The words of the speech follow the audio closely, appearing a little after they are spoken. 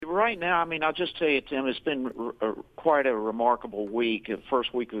right now, I mean, I'll just tell you, Tim, it's been quite a remarkable week. The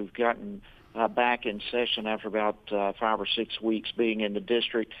first week we've gotten back in session after about 5 or 6 weeks being in the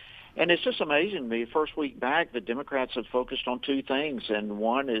district. And it's just amazing to me. First week back, the Democrats have focused on two things, and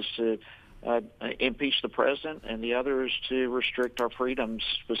one is to impeach the president, and the other is to restrict our freedoms,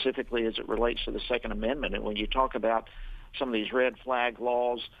 specifically as it relates to the Second Amendment. And when you talk about some of these red flag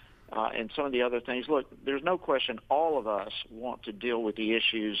laws and some of the other things, look, there's no question all of us want to deal with the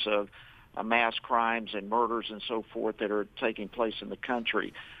issues of mass crimes and murders and so forth that are taking place in the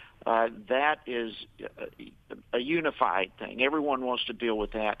country. That is a unified thing. Everyone wants to deal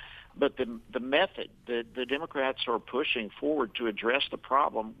with that. But the method that the Democrats are pushing forward to address the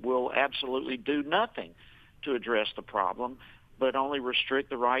problem will absolutely do nothing to address the problem, but only restrict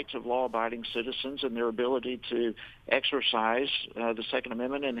the rights of law-abiding citizens and their ability to exercise the Second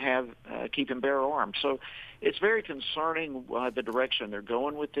Amendment and have keep and bear arms. So it's very concerning the direction they're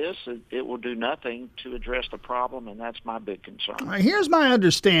going with this. It will do nothing to address the problem, and that's my big concern. Here's my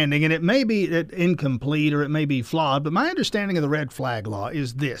understanding, and it may be incomplete or it may be flawed, but my understanding of the red flag law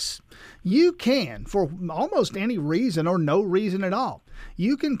is this. You can, for almost any reason or no reason at all,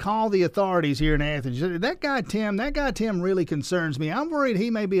 you can call the authorities here in Athens. That guy Tim really concerns me. I'm worried he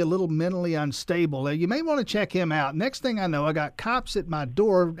may be a little mentally unstable. You may want to check him out. Next thing I know, I got cops at my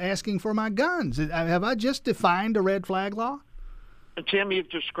door asking for my guns. Have I just defined a red flag law? Tim, you've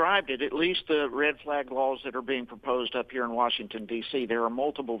described it, at least the red flag laws that are being proposed up here in Washington, D.C. There are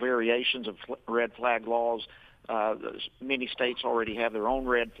multiple variations of red flag laws. Many states already have their own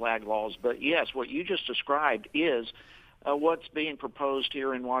red flag laws. But, yes, what you just described is what's being proposed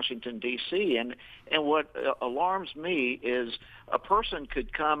here in Washington, D.C. And what alarms me is a person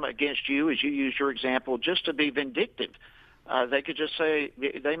could come against you, as you use your example, just to be vindictive. They could just say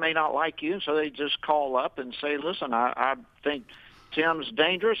they may not like you, so they just call up and say, listen, I think Tim's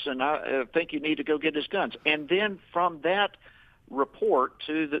dangerous, and I think you need to go get his guns. And then from that report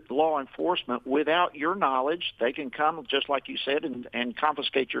to the law enforcement, without your knowledge, they can come, just like you said, and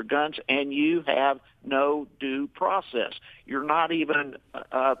confiscate your guns, and you have no due process. You're not even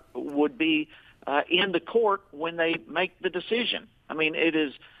would be in the court when they make the decision. I mean, it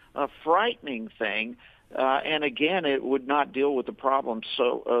is a frightening thing. And again, it would not deal with the problem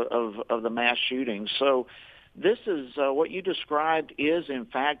of the mass shootings. So this is what you described is, in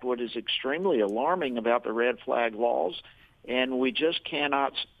fact, what is extremely alarming about the red flag laws. And we just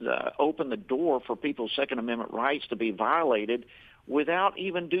cannot open the door for people's Second Amendment rights to be violated without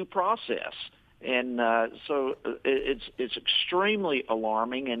even due process. And so it's extremely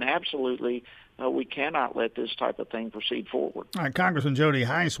alarming, and absolutely we cannot let this type of thing proceed forward. All right, Congressman Jody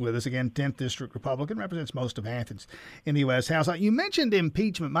Hice with us again, 10th District Republican, represents most of Athens in the U.S. House. You mentioned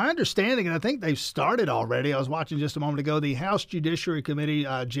impeachment. My understanding, and I think they've started already, I was watching just a moment ago, the House Judiciary Committee,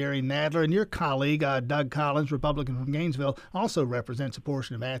 Jerry Nadler, and your colleague, Doug Collins, Republican from Gainesville, also represents a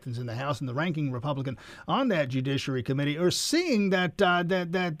portion of Athens in the House, and the ranking Republican on that Judiciary Committee are seeing that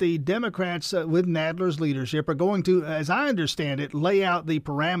the Democrats, with Nadler's leadership, are going to, as I understand it, lay out the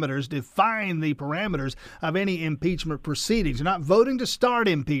parameters, define the parameters of any impeachment proceedings. They're not voting to start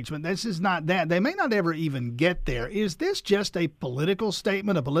impeachment. This is not that. They may not ever even get there. Is this just a political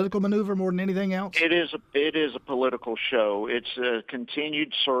statement, a political maneuver more than anything else? It is a political show. It's a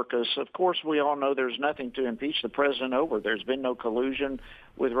continued circus. Of course, we all know there's nothing to impeach the president over. There's been no collusion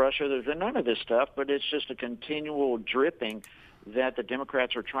with Russia. There's been none of this stuff, but it's just a continual dripping that the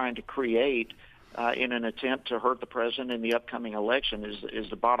Democrats are trying to create in an attempt to hurt the president in the upcoming election is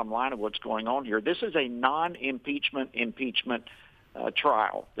the bottom line of what's going on here. This is a non-impeachment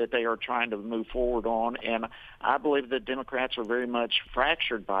trial that they are trying to move forward on, and I believe the Democrats are very much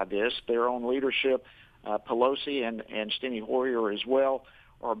fractured by this. Their own leadership, Pelosi and Steny Hoyer as well,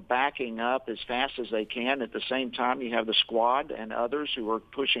 are backing up as fast as they can. At the same time, you have the Squad and others who are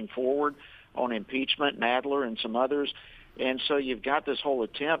pushing forward on impeachment, Nadler and some others. And so you've got this whole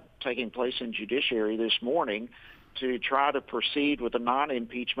attempt taking place in judiciary this morning to try to proceed with a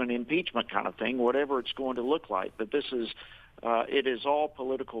non-impeachment impeachment kind of thing, whatever it's going to look like. But this is it is all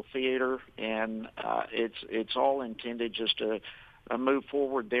political theater, and it's all intended just to move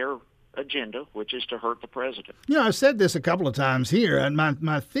forward their agenda, which is to hurt the president. You know, I've said this a couple of times here, and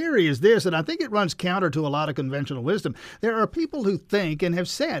my theory is this, and I think it runs counter to a lot of conventional wisdom. There are people who think and have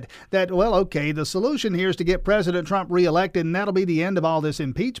said that, well, okay, the solution here is to get President Trump reelected, and that'll be the end of all this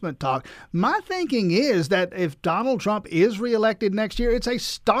impeachment talk. My thinking is that if Donald Trump is reelected next year, it's a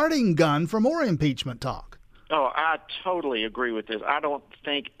starting gun for more impeachment talk. Oh, I totally agree with this. I don't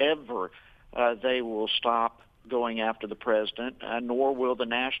think ever they will stop going after the president, nor will the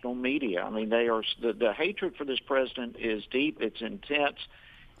national media. I mean, they are the hatred for this president is deep, it's intense,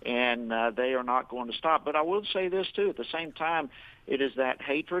 and they are not going to stop. But I will say this, too. At the same time, it is that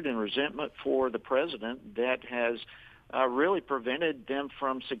hatred and resentment for the president that has really prevented them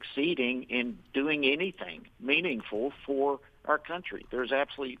from succeeding in doing anything meaningful for our country. There's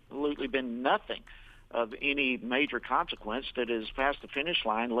absolutely been nothing of any major consequence that is past the finish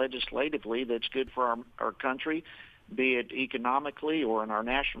line legislatively that's good for our country, be it economically or in our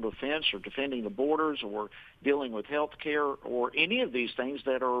national defense or defending the borders or dealing with health care or any of these things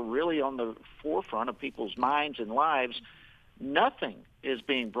that are really on the forefront of people's minds and lives. Nothing is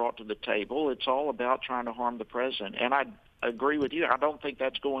being brought to the table. It's all about trying to harm the president. And I agree with you. I don't think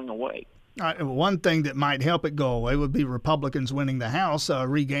that's going away. One thing that might help it go away would be Republicans winning the House,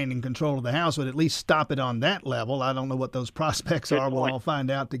 regaining control of the House would at least stop it on that level. I don't know what those prospects are. We'll all find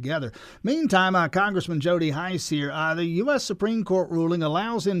out together. Meantime, Congressman Jody Hice here. The U.S. Supreme Court ruling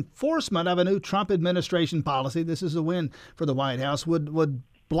allows enforcement of a new Trump administration policy. This is a win for the White House. Would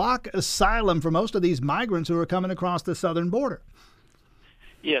block asylum for most of these migrants who are coming across the southern border.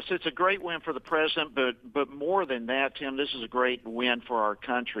 Yes, it's a great win for the president, but more than that, Tim, this is a great win for our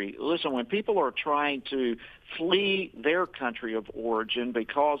country. Listen, when people are trying to flee their country of origin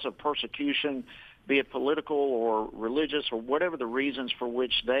because of persecution, be it political or religious or whatever the reasons for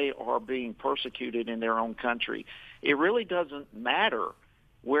which they are being persecuted in their own country, it really doesn't matter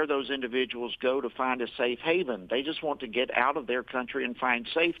where those individuals go to find a safe haven. They just want to get out of their country and find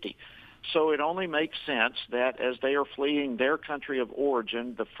safety. So it only makes sense that as they are fleeing their country of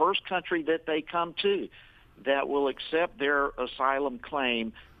origin, the first country that they come to that will accept their asylum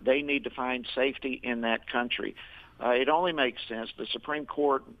claim, they need to find safety in that country. It only makes sense. The Supreme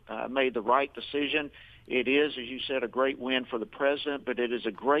Court made the right decision. It is, as you said, a great win for the president, but it is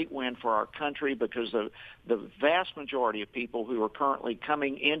a great win for our country because the vast majority of people who are currently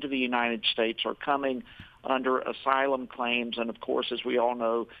coming into the United States are coming under asylum claims. And, of course, as we all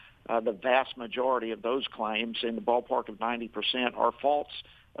know, the vast majority of those claims, in the ballpark of 90%, are false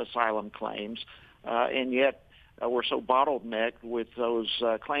asylum claims. And yet we're so bottlenecked with those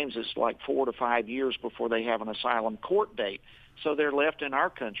claims, it's like 4 to 5 years before they have an asylum court date. So they're left in our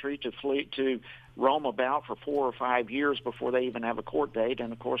country to roam about for 4 or 5 years before they even have a court date.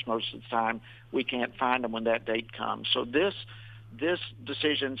 And, of course, most of the time we can't find them when that date comes. So this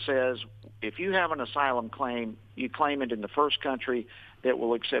decision says if you have an asylum claim, you claim it in the first country that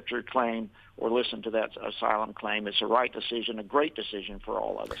will accept your claim or listen to that asylum claim. It's a right decision, a great decision for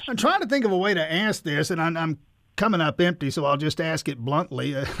all of us. I'm trying to think of a way to ask this, and I'm coming up empty, so I'll just ask it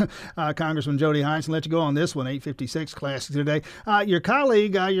bluntly. Congressman Jody Hice, and let you go on this one, 856 Classic today. Your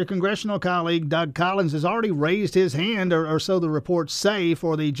colleague, your congressional colleague, Doug Collins, has already raised his hand, or so the reports say,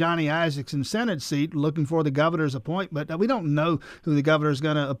 for the Johnny Isakson Senate seat, looking for the governor's appointment. We don't know who the governor is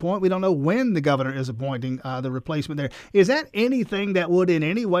going to appoint. We don't know when the governor is appointing the replacement there. Is that anything that would in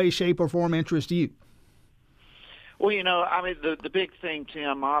any way, shape, or form interest you? Well, I mean, the big thing,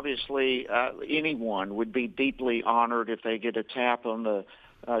 Tim, obviously anyone would be deeply honored if they get a tap on the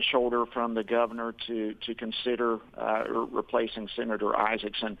shoulder from the governor to consider replacing Senator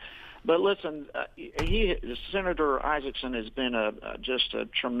Isakson. But listen, Senator Isakson has been just a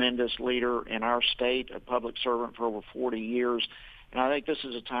tremendous leader in our state, a public servant for over 40 years. And I think this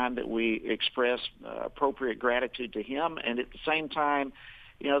is a time that we express appropriate gratitude to him. And at the same time,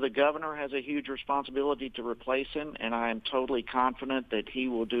 the governor has a huge responsibility to replace him, and I am totally confident that he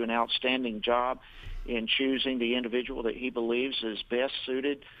will do an outstanding job in choosing the individual that he believes is best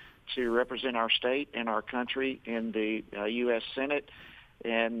suited to represent our state and our country in the U.S. Senate.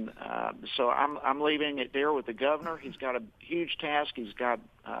 And so I'm leaving it there with the governor. He's got a huge task. He's got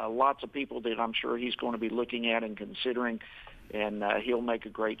lots of people that I'm sure he's going to be looking at and considering. And he'll make a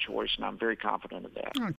great choice, and I'm very confident of that.